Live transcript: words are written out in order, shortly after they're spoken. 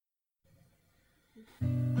Hello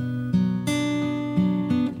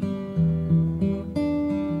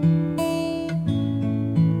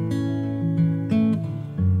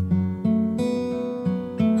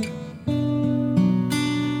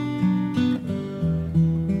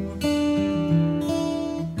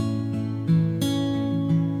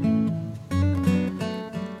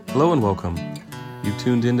and welcome. You've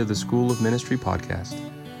tuned into the School of Ministry podcast.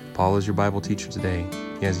 Paul is your Bible teacher today.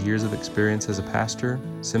 He has years of experience as a pastor,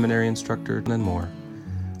 seminary instructor, and more.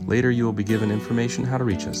 Later, you will be given information how to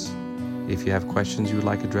reach us. If you have questions you would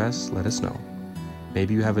like addressed, let us know.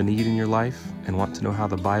 Maybe you have a need in your life and want to know how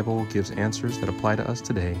the Bible gives answers that apply to us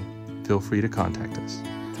today. Feel free to contact us.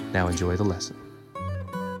 Now enjoy the lesson.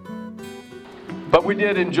 But we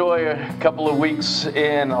did enjoy a couple of weeks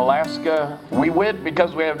in Alaska. We went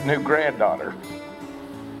because we have a new granddaughter.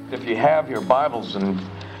 If you have your Bibles, and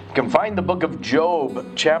you can find the book of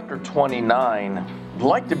Job, chapter 29. I'd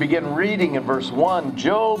like to begin reading in verse 1.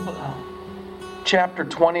 Job, chapter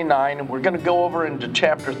 29, and we're going to go over into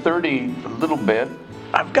chapter 30 a little bit.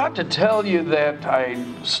 I've got to tell you that I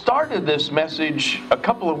started this message a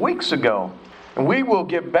couple of weeks ago. And we will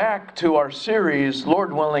get back to our series,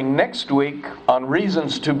 Lord willing, next week on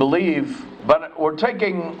Reasons to Believe. But we're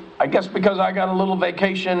taking, I guess because I got a little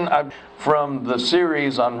vacation from the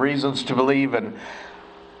series on Reasons to Believe. And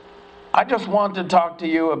I just want to talk to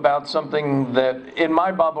you about something that in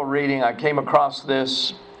my Bible reading I came across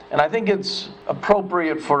this. And I think it's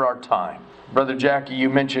appropriate for our time. Brother Jackie, you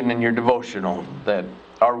mentioned in your devotional that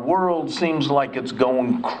our world seems like it's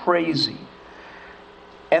going crazy.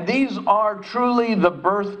 And these are truly the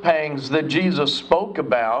birth pangs that Jesus spoke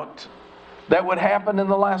about that would happen in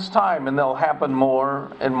the last time, and they'll happen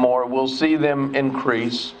more and more. We'll see them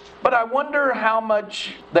increase. But I wonder how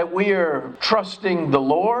much that we are trusting the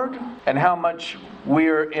Lord and how much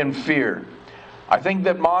we're in fear. I think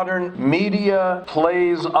that modern media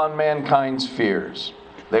plays on mankind's fears.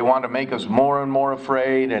 They want to make us more and more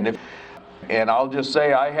afraid, and I'll just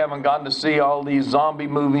say I haven't gone to see all these zombie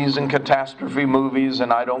movies and catastrophe movies,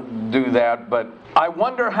 and I don't do that, but I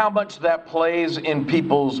wonder how much that plays in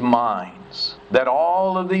people's minds. That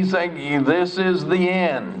all of these things, this is the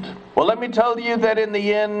end. Well, let me tell you that in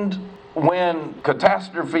the end, when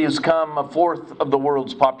catastrophes come, a fourth of the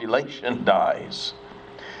world's population dies.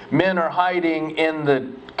 Men are hiding in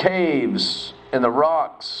the caves, in the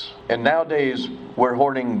rocks, and nowadays we're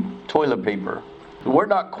hoarding toilet paper. We're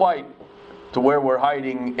not quite to where we're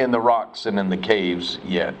hiding in the rocks and in the caves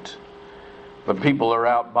yet. But people are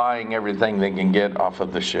out buying everything they can get off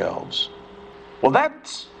of the shelves. Well,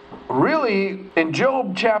 that's really, in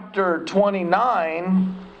Job chapter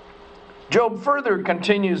 29, Job further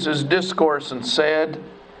continues his discourse and said,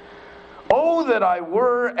 "Oh, that I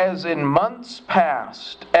were as in months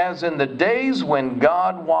past, as in the days when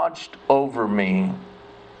God watched over me."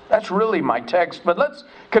 That's really my text, but let's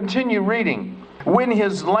continue reading. "When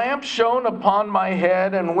his lamp shone upon my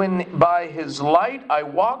head, and when by his light I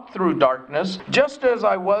walked through darkness, just as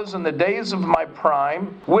I was in the days of my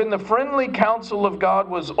prime, when the friendly counsel of God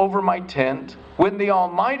was over my tent, when the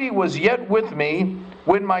Almighty was yet with me,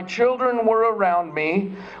 when my children were around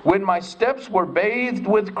me, when my steps were bathed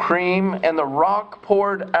with cream, and the rock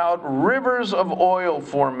poured out rivers of oil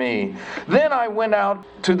for me. Then I went out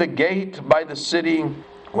to the gate by the city.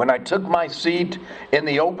 When I took my seat in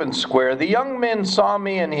the open square, the young men saw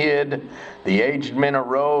me and hid. The aged men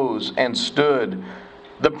arose and stood.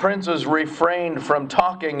 The princes refrained from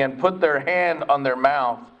talking and put their hand on their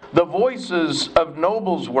mouth. The voices of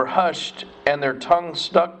nobles were hushed, and their tongue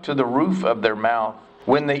stuck to the roof of their mouth.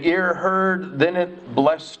 When the ear heard, then it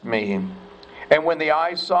blessed me. And when the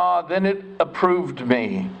eye saw, then it approved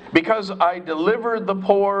me. Because I delivered the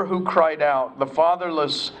poor who cried out, the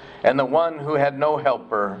fatherless, and the one who had no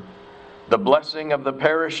helper. The blessing of the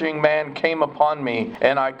perishing man came upon me,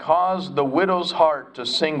 and I caused the widow's heart to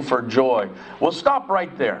sing for joy." We'll stop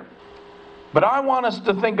right there. But I want us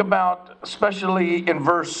to think about, especially in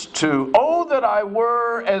verse 2, "Oh, that I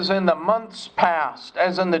were as in the months past,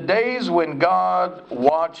 as in the days when God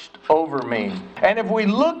watched over me." And if we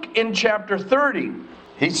look in chapter 30,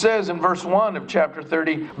 he says in verse 1 of chapter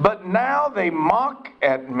 30, "But now they mock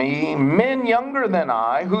at me, men younger than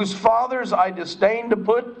I, whose fathers I disdain to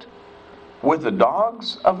put with the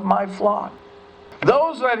dogs of my flock."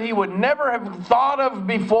 Those that he would never have thought of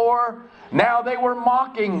before, now they were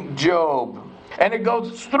mocking Job. And it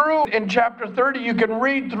goes through in chapter 30. You can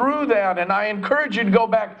read through that, and I encourage you to go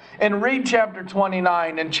back and read chapter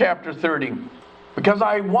 29 and chapter 30. Because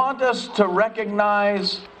I want us to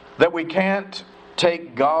recognize that we can't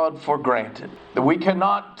take God for granted. That we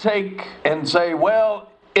cannot take and say, well,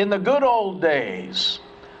 in the good old days,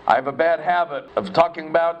 I have a bad habit of talking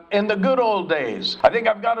about in the good old days. I think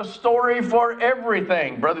I've got a story for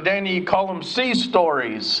everything. Brother Danny, you call them sea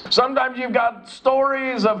stories. Sometimes you've got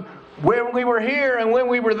stories of when we were here and when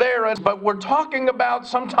we were there, but we're talking about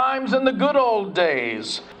sometimes in the good old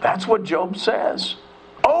days. That's what Job says.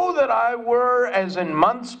 Oh, that I were as in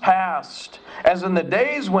months past, as in the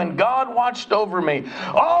days when God watched over me.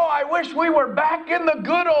 Oh, I wish we were back in the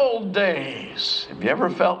good old days. Have you ever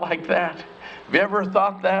felt like that? Have you ever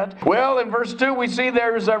thought that? Well, in verse 2 we see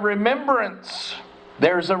there's a remembrance.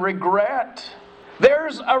 There's a regret.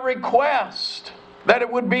 There's a request that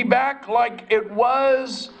it would be back like it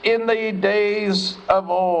was in the days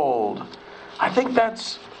of old. I think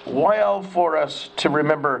that's well for us to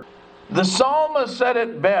remember. The psalmist said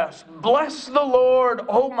it best, "Bless the Lord,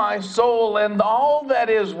 O my soul, and all that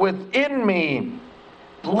is within me.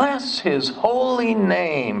 Bless his holy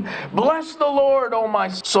name. Bless the Lord, O my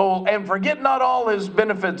soul, and forget not all his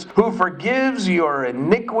benefits, who forgives your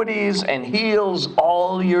iniquities and heals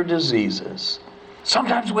all your diseases."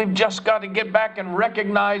 Sometimes we've just got to get back and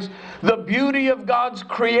recognize the beauty of God's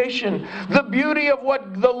creation, the beauty of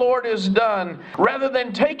what the Lord has done, rather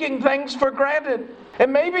than taking things for granted.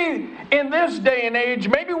 And maybe in this day and age,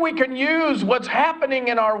 maybe we can use what's happening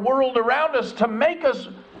in our world around us to make us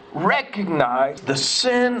recognize the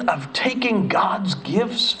sin of taking God's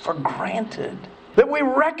gifts for granted. That we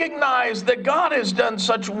recognize that God has done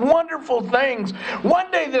such wonderful things.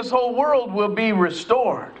 One day this whole world will be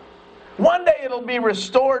restored. One day it'll be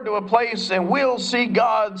restored to a place and we'll see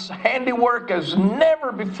God's handiwork as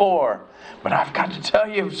never before. But I've got to tell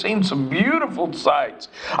you, I've seen some beautiful sights.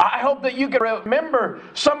 I hope that you can remember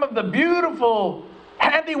some of the beautiful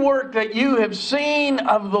handiwork that you have seen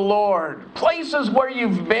of the Lord. Places where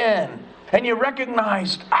you've been and you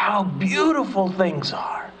recognized how beautiful things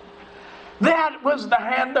are. That was the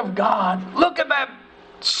hand of God. Look at that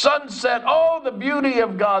sunset. Oh, the beauty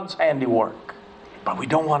of God's handiwork. But we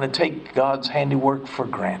don't want to take God's handiwork for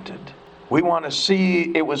granted. We want to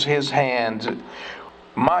see it was His hand.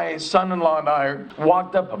 My son-in-law and I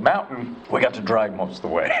walked up a mountain. We got to drive most of the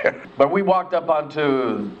way. But we walked up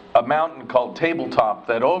onto a mountain called Tabletop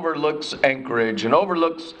that overlooks Anchorage and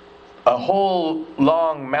overlooks a whole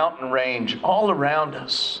long mountain range all around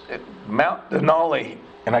us. Mount Denali.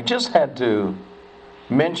 And I just had to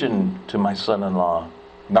mention to my son-in-law,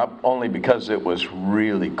 not only because it was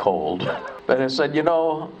really cold, but I said, you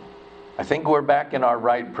know, I think we're back in our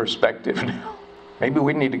right perspective now. Maybe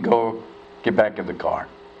we need to go get back in the car.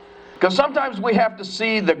 Because sometimes we have to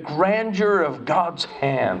see the grandeur of God's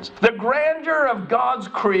hands, the grandeur of God's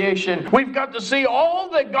creation. We've got to see all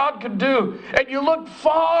that God could do. And you look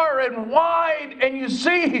far and wide and you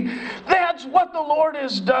see that's what the Lord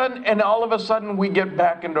has done. And all of a sudden we get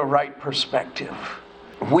back into right perspective.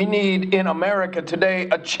 We need in America today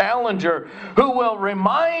a challenger who will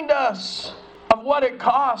remind us of what it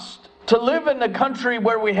costs to live in a country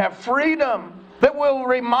where we have freedom, that will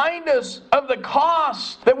remind us of the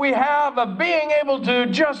cost that we have of being able to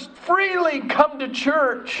just freely come to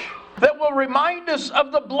church, that will remind us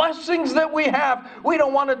of the blessings that we have. We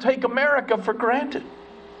don't want to take America for granted.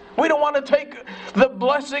 We don't want to take the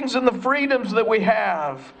blessings and the freedoms that we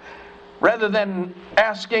have. Rather than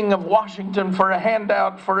asking of Washington for a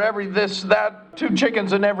handout for every this, that, 2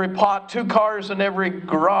 chickens in every pot, 2 cars in every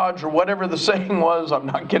garage, or whatever the saying was. I'm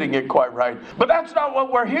not getting it quite right. But that's not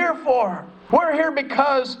what we're here for. We're here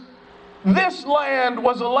because this land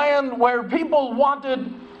was a land where people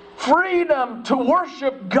wanted freedom to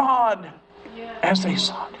worship God as they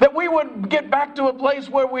sought. That we would get back to a place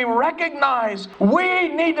where we recognize we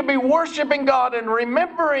need to be worshiping God and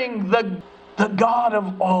remembering the God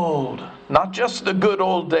of old. Not just the good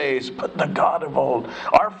old days, but the God of old.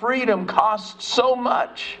 Our freedom cost so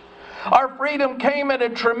much. Our freedom came at a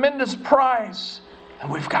tremendous price.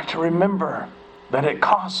 And we've got to remember that it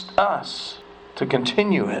cost us to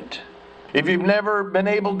continue it. If you've never been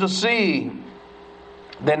able to see,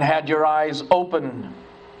 then had your eyes open,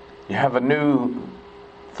 you have a new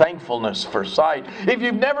thankfulness for sight. If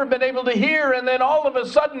you've never been able to hear and then all of a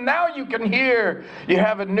sudden now you can hear, you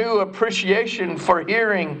have a new appreciation for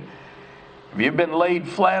hearing. If you've been laid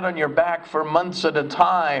flat on your back for months at a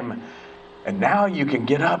time and now you can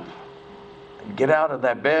get up and get out of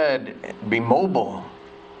that bed and be mobile,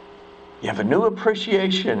 you have a new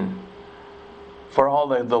appreciation for all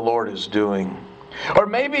that the Lord is doing. Or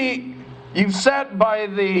maybe you've sat by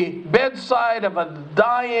the bedside of a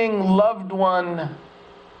dying loved one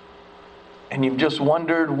and you've just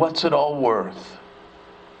wondered, what's it all worth?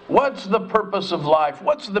 What's the purpose of life?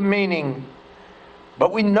 What's the meaning?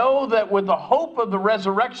 But we know that with the hope of the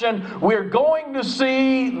resurrection, we're going to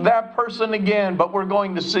see that person again, but we're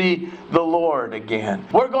going to see the Lord again.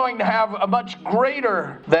 We're going to have a much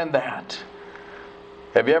greater than that.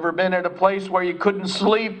 Have you ever been at a place where you couldn't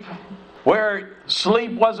sleep? Where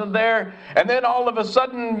sleep wasn't there, and then all of a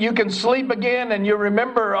sudden you can sleep again and you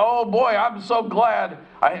remember, oh boy, I'm so glad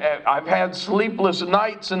I've had sleepless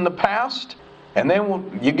nights in the past, and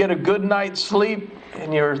then you get a good night's sleep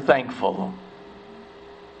and you're thankful.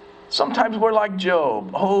 Sometimes we're like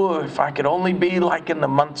Job. Oh, if I could only be like in the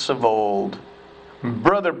months of old.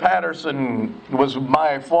 Brother Patterson was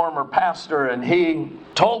my former pastor, and he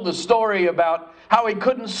told the story about how he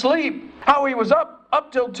couldn't sleep, how he was up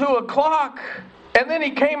till 2 o'clock. And then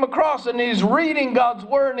he came across, and he's reading God's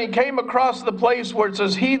Word, and he came across the place where it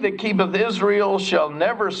says, he that keepeth Israel shall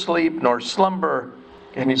never sleep nor slumber.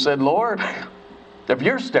 And he said, Lord, if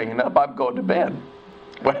you're staying up, I'm going to bed.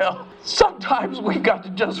 Well, sometimes we've got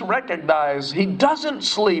to just recognize He doesn't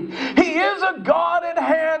sleep. He is a God at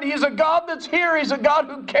hand. He's a God that's here. He's a God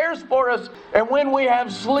who cares for us. And when we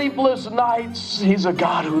have sleepless nights, He's a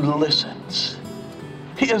God who listens.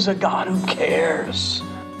 He is a God who cares.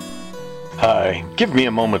 Hi, give me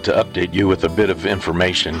a moment to update you with a bit of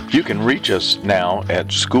information. You can reach us now at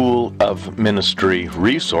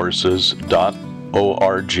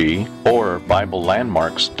schoolofministryresources.org or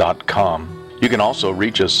BibleLandmarks.com. You can also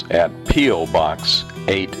reach us at P.O. Box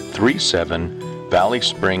 837, Valley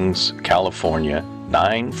Springs, California,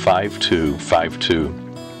 95252.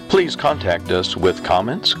 Please contact us with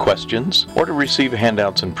comments, questions, or to receive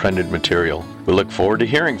handouts and printed material. We look forward to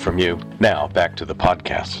hearing from you. Now, back to the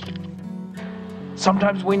podcast.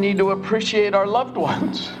 Sometimes we need to appreciate our loved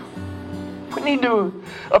ones. We need to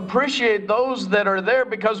appreciate those that are there,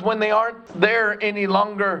 because when they aren't there any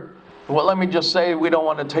longer, well, let me just say, we don't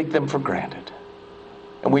want to take them for granted.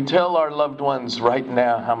 And we tell our loved ones right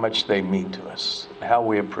now how much they mean to us, how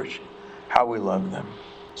we appreciate, how we love them.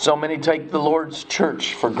 So many take the Lord's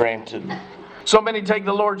church for granted. So many take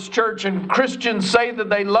the Lord's church, and Christians say that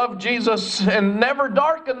they love Jesus and never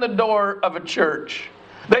darken the door of a church.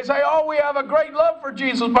 They say, oh, we have a great love for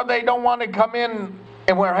Jesus, but they don't want to come in,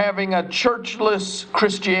 and we're having a churchless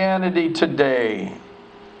Christianity today.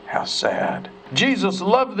 How sad. Jesus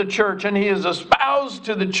loved the church, and He is espoused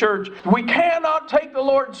to the church. We cannot take the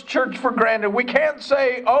Lord's church for granted. We can't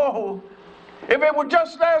say, oh, if it were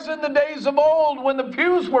just as in the days of old when the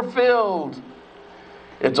pews were filled.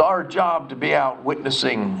 It's our job to be out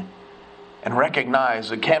witnessing and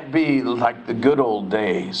recognize it can't be like the good old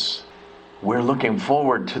days. We're looking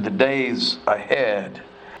forward to the days ahead.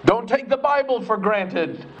 Don't take the Bible for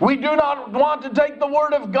granted. We do not want to take the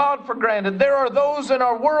Word of God for granted. There are those in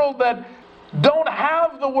our world that don't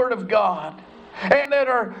have the Word of God and that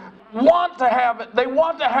want to have it. They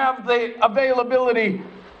want to have the availability,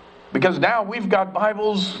 because now we've got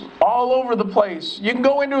Bibles all over the place. You can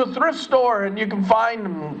go into a thrift store and you can find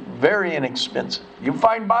them very inexpensive. You can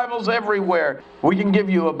find Bibles everywhere. We can give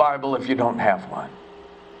you a Bible if you don't have one.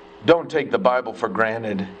 Don't take the Bible for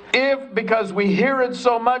granted. If, because we hear it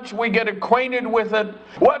so much, we get acquainted with it,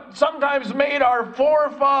 what sometimes made our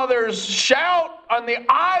forefathers shout on the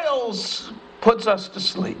aisles puts us to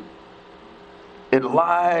sleep. It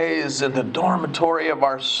lies in the dormitory of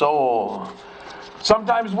our soul.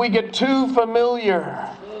 Sometimes we get too familiar.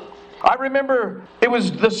 I remember it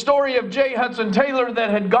was the story of J. Hudson Taylor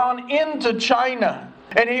that had gone into China.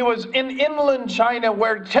 And he was in inland China,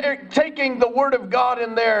 where taking the Word of God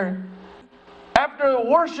in there. After the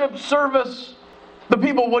worship service, the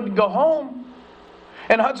people wouldn't go home.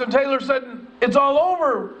 And Hudson Taylor said, it's all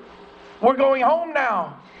over. We're going home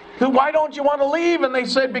now. Why don't you want to leave? And they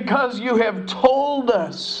said, because you have told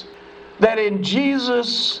us that in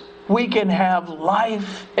Jesus we can have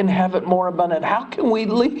life and have it more abundant. How can we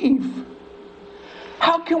leave?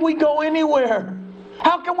 How can we go anywhere?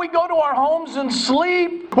 How can we go to our homes and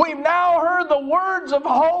sleep? We've now heard the words of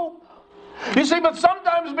hope. You see, but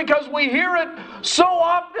sometimes because we hear it so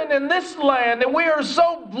often in this land, and we are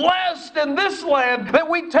so blessed in this land that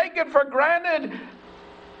we take it for granted,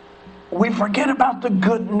 we forget about the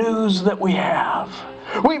good news that we have.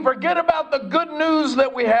 We forget about the good news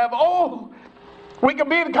that we have. Oh, we can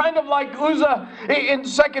be kind of like Uzzah in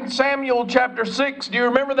 2 Samuel chapter 6. Do you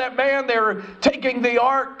remember that man? They were taking the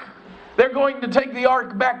ark. They're going to take the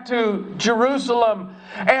ark back to Jerusalem.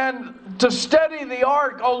 And to steady the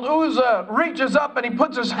ark, old Uzzah reaches up and he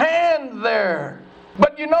puts his hand there.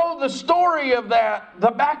 But you know the story of that,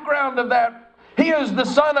 the background of that. He is the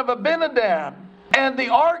son of Abinadab. And the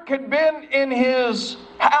ark had been in his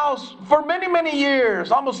house for many, many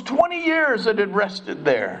years. Almost 20 years it had rested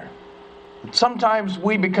there. Sometimes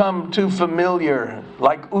we become too familiar,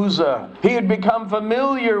 like Uzzah. He had become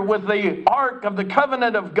familiar with the Ark of the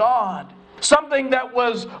Covenant of God. Something that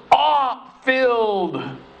was awe-filled.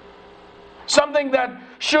 Something that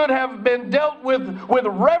should have been dealt with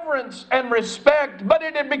reverence and respect, but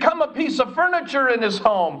it had become a piece of furniture in his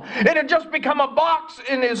home. It had just become a box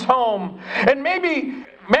in his home. And maybe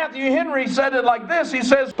Matthew Henry said it like this. He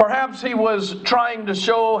says, perhaps he was trying to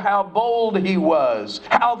show how bold he was,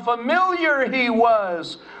 how familiar he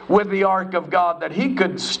was with the ark of God, that he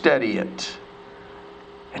could steady it.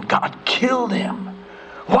 And God killed him.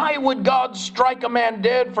 Why would God strike a man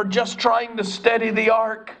dead for just trying to steady the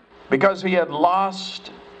ark? Because he had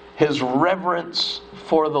lost his reverence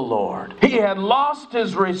for the Lord. He had lost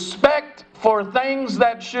his respect for things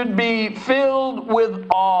that should be filled with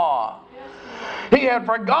awe. He had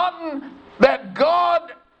forgotten that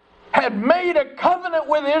God had made a covenant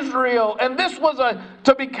with Israel, and this was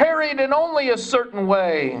to be carried in only a certain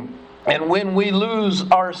way. And when we lose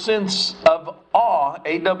our sense of awe,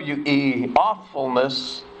 A-W-E,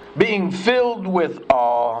 awfulness, being filled with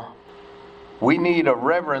awe, we need a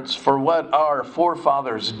reverence for what our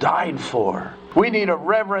forefathers died for. We need a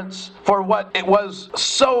reverence for what it was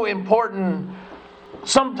so important.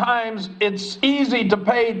 Sometimes it's easy to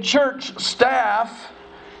pay church staff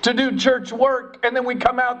to do church work, and then we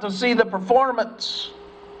come out to see the performance.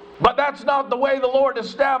 But that's not the way the Lord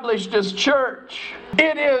established His church.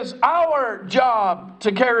 It is our job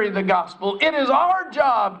to carry the gospel. It is our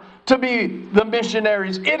job to be the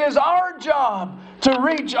missionaries. It is our job to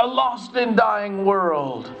reach a lost and dying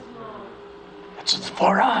world. It's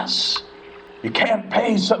for us. You can't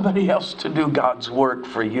pay somebody else to do God's work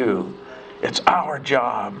for you. It's our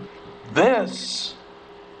job. This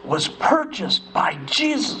was purchased by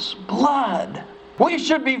Jesus' blood. We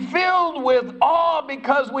should be filled with awe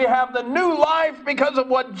because we have the new life because of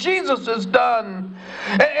what Jesus has done.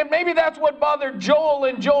 And maybe that's what bothered Joel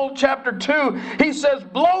in Joel chapter 2. He says,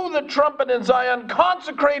 blow the trumpet in Zion,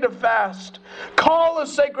 consecrate a fast, call a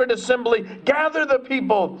sacred assembly, gather the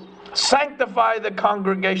people, sanctify the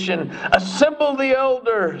congregation, assemble the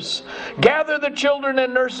elders, gather the children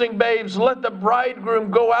and nursing babes, let the bridegroom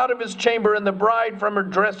go out of his chamber and the bride from her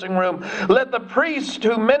dressing room. Let the priest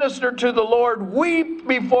who minister to the Lord weep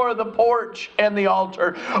before the porch and the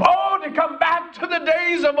altar. Oh, to come back to the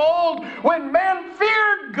days of old when men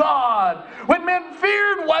feared God, when men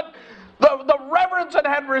feared what the reverence and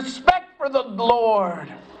had respect for the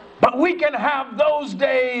Lord. But we can have those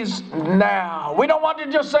days now. We don't want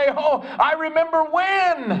to just say, oh, I remember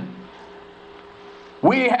when.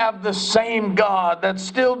 We have the same God that's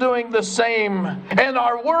still doing the same. And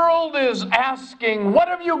our world is asking, what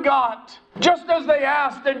have you got? Just as they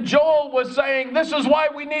asked, and Joel was saying, this is why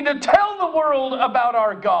we need to tell the world about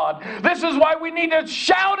our God. This is why we need to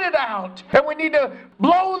shout it out. And we need to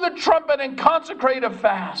blow the trumpet and consecrate a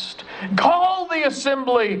fast. Call the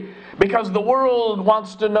assembly, because the world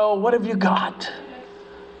wants to know, what have you got?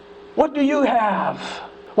 What do you have?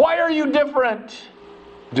 Why are you different?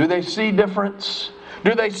 Do they see difference?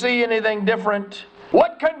 Do they see anything different?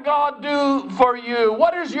 What can God do for you?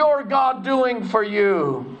 What is your God doing for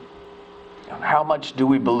you? And how much do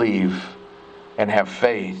we believe and have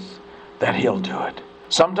faith that He'll do it?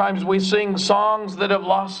 Sometimes we sing songs that have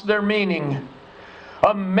lost their meaning.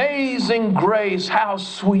 Amazing grace, how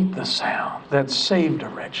sweet the sound that saved a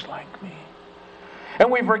wretch like me.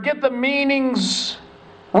 And we forget the meanings.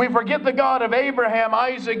 We forget the God of Abraham,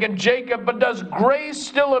 Isaac, and Jacob. But does grace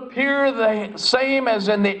still appear the same as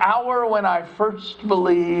in the hour when I first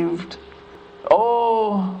believed?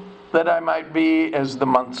 Oh, that I might be as the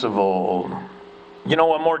months of old. You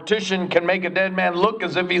know, a mortician can make a dead man look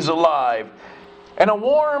as if he's alive. And a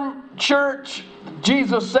warm church,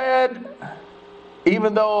 Jesus said,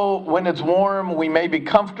 even though when it's warm we may be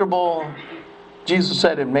comfortable, Jesus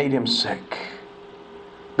said it made Him sick.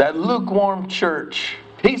 That lukewarm church.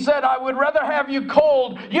 He said, I would rather have you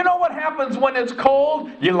cold. You know what happens when it's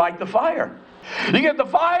cold? You light the fire. You get the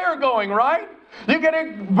fire going, right? You get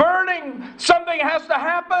it burning. Something has to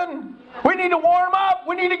happen. We need to warm up.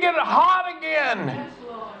 We need to get it hot again.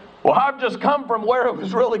 Well, I've just come from where it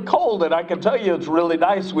was really cold, and I can tell you it's really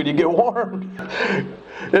nice when you get warm.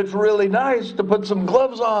 It's really nice to put some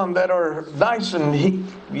gloves on that are nice and,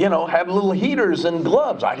 have little heaters and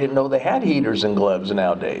gloves. I didn't know they had heaters and gloves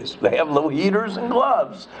nowadays. They have little heaters and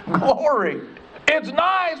gloves. Glory. It's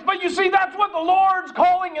nice, but you see, that's what the Lord's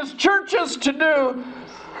calling His churches to do.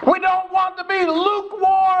 We don't want to be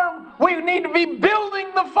lukewarm. We need to be building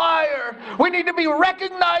the fire. We need to be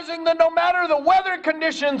recognizing that no matter the weather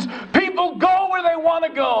conditions, people go where they want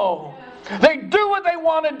to go. They do what they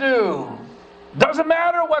want to do. Doesn't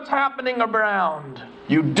matter what's happening around.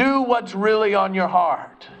 You do what's really on your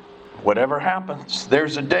heart. Whatever happens,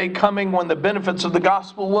 there's a day coming when the benefits of the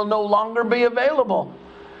gospel will no longer be available.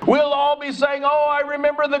 We'll all be saying, oh, I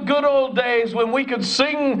remember the good old days when we could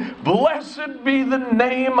sing, blessed be the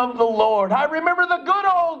name of the Lord. I remember the good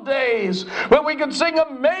old days when we could sing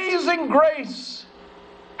Amazing Grace.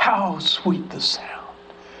 How sweet the sound.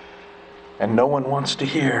 And no one wants to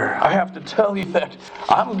hear. I have to tell you that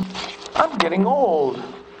I'm getting old.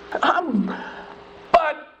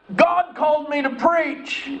 But God called me to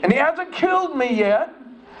preach, and He hasn't killed me yet.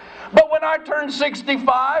 But when I turn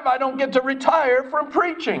 65, I don't get to retire from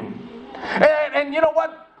preaching. And you know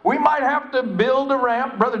what? We might have to build a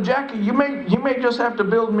ramp. Brother Jackie, you may just have to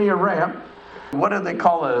build me a ramp. What do they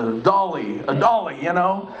call a dolly, you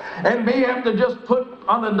know? And me have to just put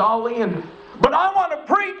on the dolly. But I want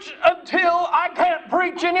to preach until I can't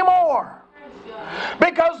preach anymore.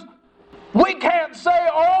 Because we can't say,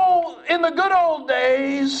 oh, in the good old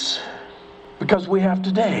days, because we have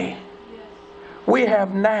today. We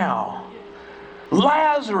have now.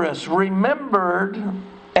 Lazarus remembered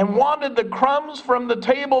and wanted the crumbs from the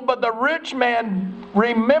table, but the rich man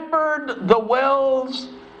remembered the wells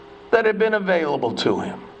that had been available to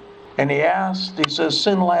him. And he says,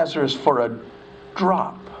 send Lazarus for a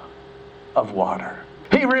drop of water.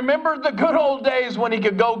 He remembered the good old days when he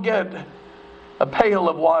could go get a pail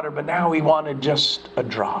of water, but now he wanted just a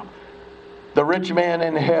drop. The rich man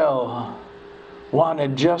in hell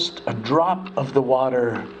wanted just a drop of the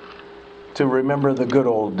water to remember the good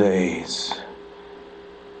old days.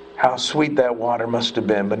 How sweet that water must have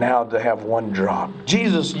been, but now to have one drop.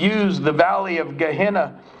 Jesus used the valley of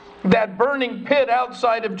Gehenna, that burning pit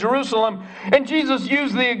outside of Jerusalem, and Jesus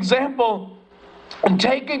used the example. And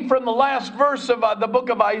taking from the last verse of the book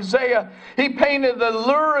of Isaiah, He painted the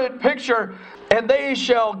lurid picture. And they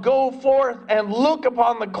shall go forth and look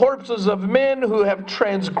upon the corpses of men who have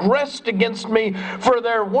transgressed against me, for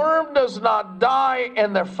their worm does not die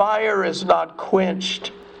and their fire is not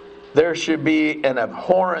quenched. There should be an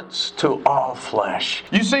abhorrence to all flesh.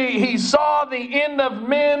 You see, He saw the end of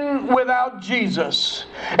men without Jesus.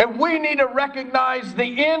 And we need to recognize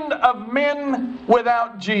the end of men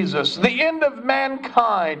without Jesus. The end of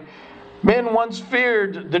mankind. Men once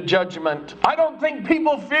feared the judgment. I don't think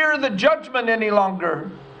people fear the judgment any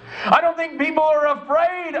longer. I don't think people are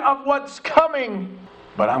afraid of what's coming.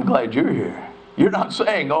 But I'm glad you're here. You're not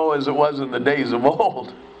saying, oh, as it was in the days of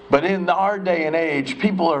old. But in our day and age,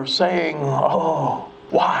 people are saying, oh,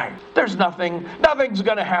 why? Nothing's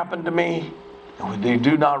going to happen to me. They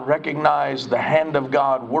do not recognize the hand of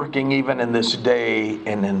God working even in this day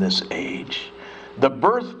and in this age. The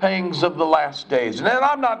birth pangs of the last days. And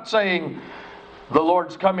I'm not saying the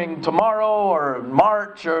Lord's coming tomorrow or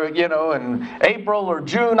March or, in April or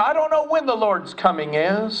June. I don't know when the Lord's coming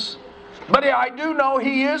is. But I do know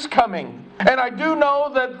He is coming. And I do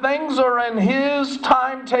know that things are in His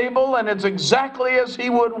timetable and it's exactly as He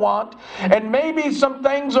would want. And maybe some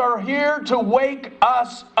things are here to wake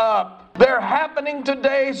us up. They're happening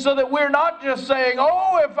today so that we're not just saying,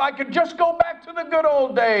 oh, if I could just go back to the good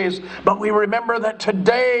old days. But we remember that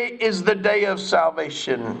today is the day of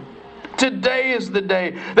salvation. Today is the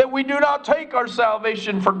day that we do not take our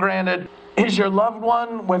salvation for granted. Is your loved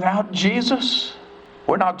one without Jesus?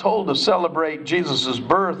 We're not told to celebrate Jesus'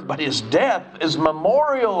 birth, but His death is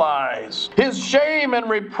memorialized. His shame and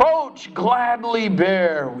reproach gladly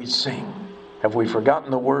bear, we sing. Have we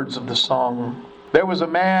forgotten the words of the song? There was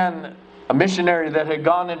a missionary that had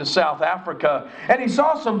gone into South Africa, and he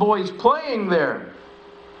saw some boys playing there.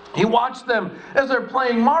 He watched them as they're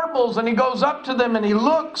playing marbles, and he goes up to them and he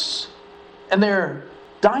looks, and they're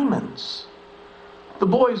diamonds. The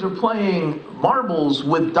boys are playing marbles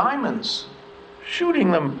with diamonds,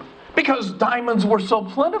 shooting them because diamonds were so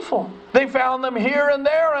plentiful. They found them here and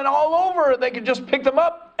there and all over. They could just pick them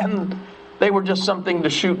up, and they were just something to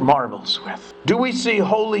shoot marbles with. Do we see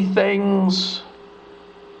holy things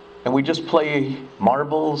and we just play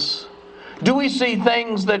marbles? Do we see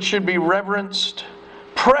things that should be reverenced,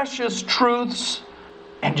 precious truths,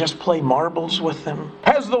 and just play marbles with them?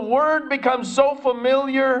 Has the Word become so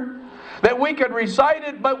familiar that we could recite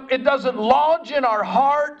it, but it doesn't lodge in our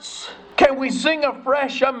hearts? Can we sing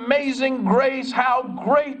afresh, Amazing Grace, how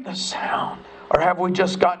great the sound? Or have we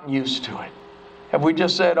just gotten used to it? Have we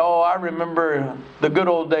just said, oh, I remember the good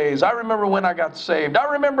old days. I remember when I got saved.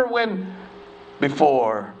 I remember when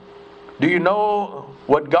before. Do you know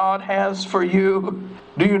what God has for you?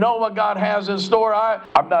 Do you know what God has in store?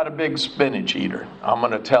 I'm not a big spinach eater. I'm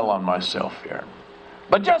going to tell on myself here.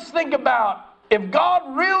 But just think about if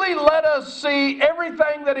God really let us see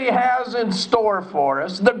everything that He has in store for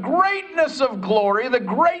us, the greatness of glory, the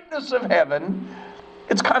greatness of heaven,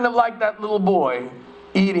 it's kind of like that little boy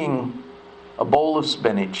eating a bowl of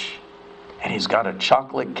spinach, and he's got a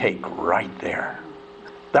chocolate cake right there.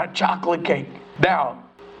 That chocolate cake. Now,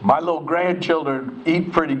 my little grandchildren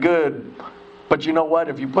eat pretty good, but you know what?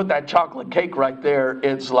 If you put that chocolate cake right there,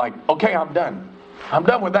 it's like, okay, I'm done. I'm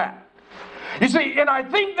done with that. You see, and I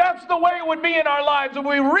think that's the way it would be in our lives. If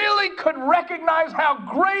we really could recognize how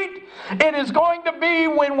great it is going to be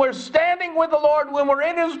when we're standing with the Lord, when we're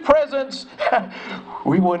in His presence,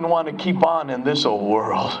 we wouldn't want to keep on in this old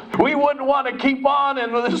world. We wouldn't want to keep on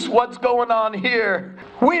in this what's going on here.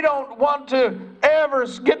 We don't want to ever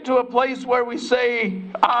get to a place where we say,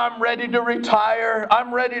 I'm ready to retire.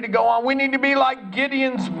 I'm ready to go on. We need to be like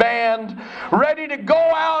Gideon's band, ready to go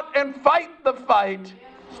out and fight the fight.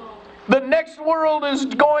 The next world is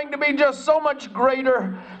going to be just so much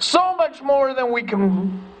greater, so much more than we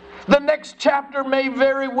can. The next chapter may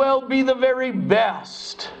very well be the very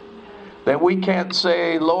best. That we can't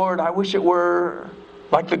say, Lord, I wish it were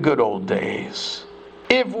like the good old days.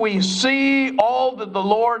 If we see all that the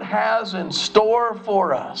Lord has in store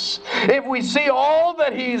for us, if we see all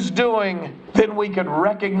that He's doing, then we can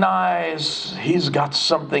recognize He's got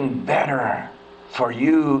something better for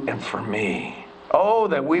you and for me. Oh,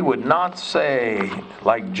 that we would not say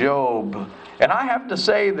like Job. And I have to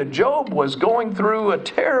say that Job was going through a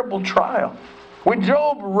terrible trial. When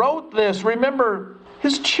Job wrote this, remember,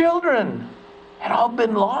 his children had all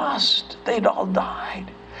been lost. They'd all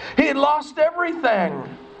died. He had lost everything.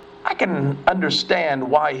 I can understand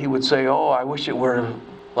why he would say, oh, I wish it were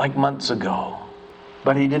like months ago.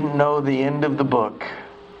 But he didn't know the end of the book.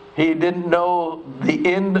 He didn't know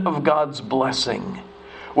the end of God's blessing.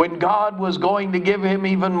 When God was going to give him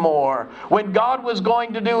even more, when God was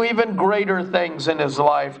going to do even greater things in his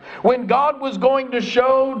life, when God was going to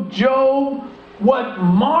show Job what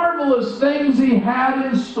marvelous things He had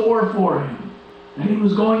in store for him, and He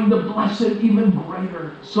was going to bless it even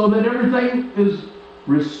greater, so that everything is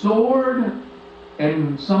restored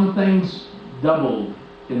and some things doubled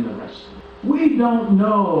in the rest of it. We don't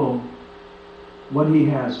know what He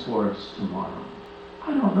has for us tomorrow.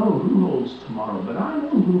 I don't know who holds tomorrow, but I know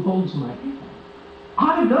who holds my hand.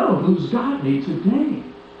 I know who's got me today.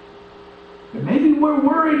 And maybe we're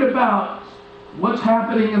worried about what's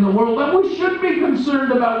happening in the world, and we should be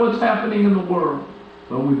concerned about what's happening in the world.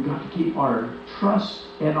 But we've got to keep our trust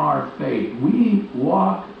and our faith. We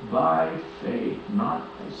walk by faith, not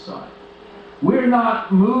by sight. We're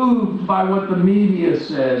not moved by what the media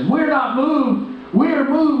says. We're not moved. We're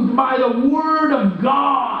moved by the Word of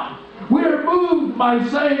God. We're moved by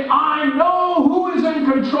saying, I know who is in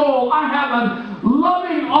control. I have a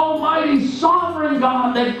loving, almighty, sovereign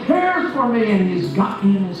God that cares for me, and He's got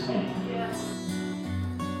me in His hand. Yes.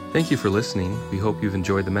 Thank you for listening. We hope you've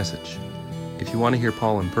enjoyed the message. If you want to hear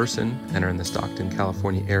Paul in person and are in the Stockton,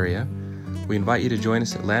 California area, we invite you to join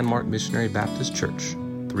us at Landmark Missionary Baptist Church,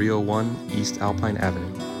 301 East Alpine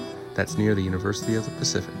Avenue. That's near the University of the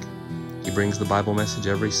Pacific. He brings the Bible message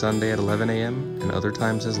every Sunday at 11 a.m. and other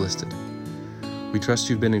times as listed. We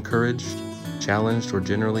trust you've been encouraged, challenged, or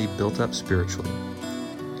generally built up spiritually.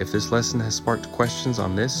 If this lesson has sparked questions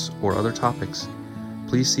on this or other topics,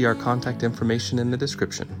 please see our contact information in the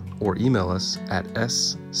description or email us at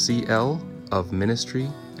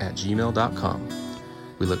sclofministry@gmail.com.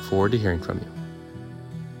 We look forward to hearing from you.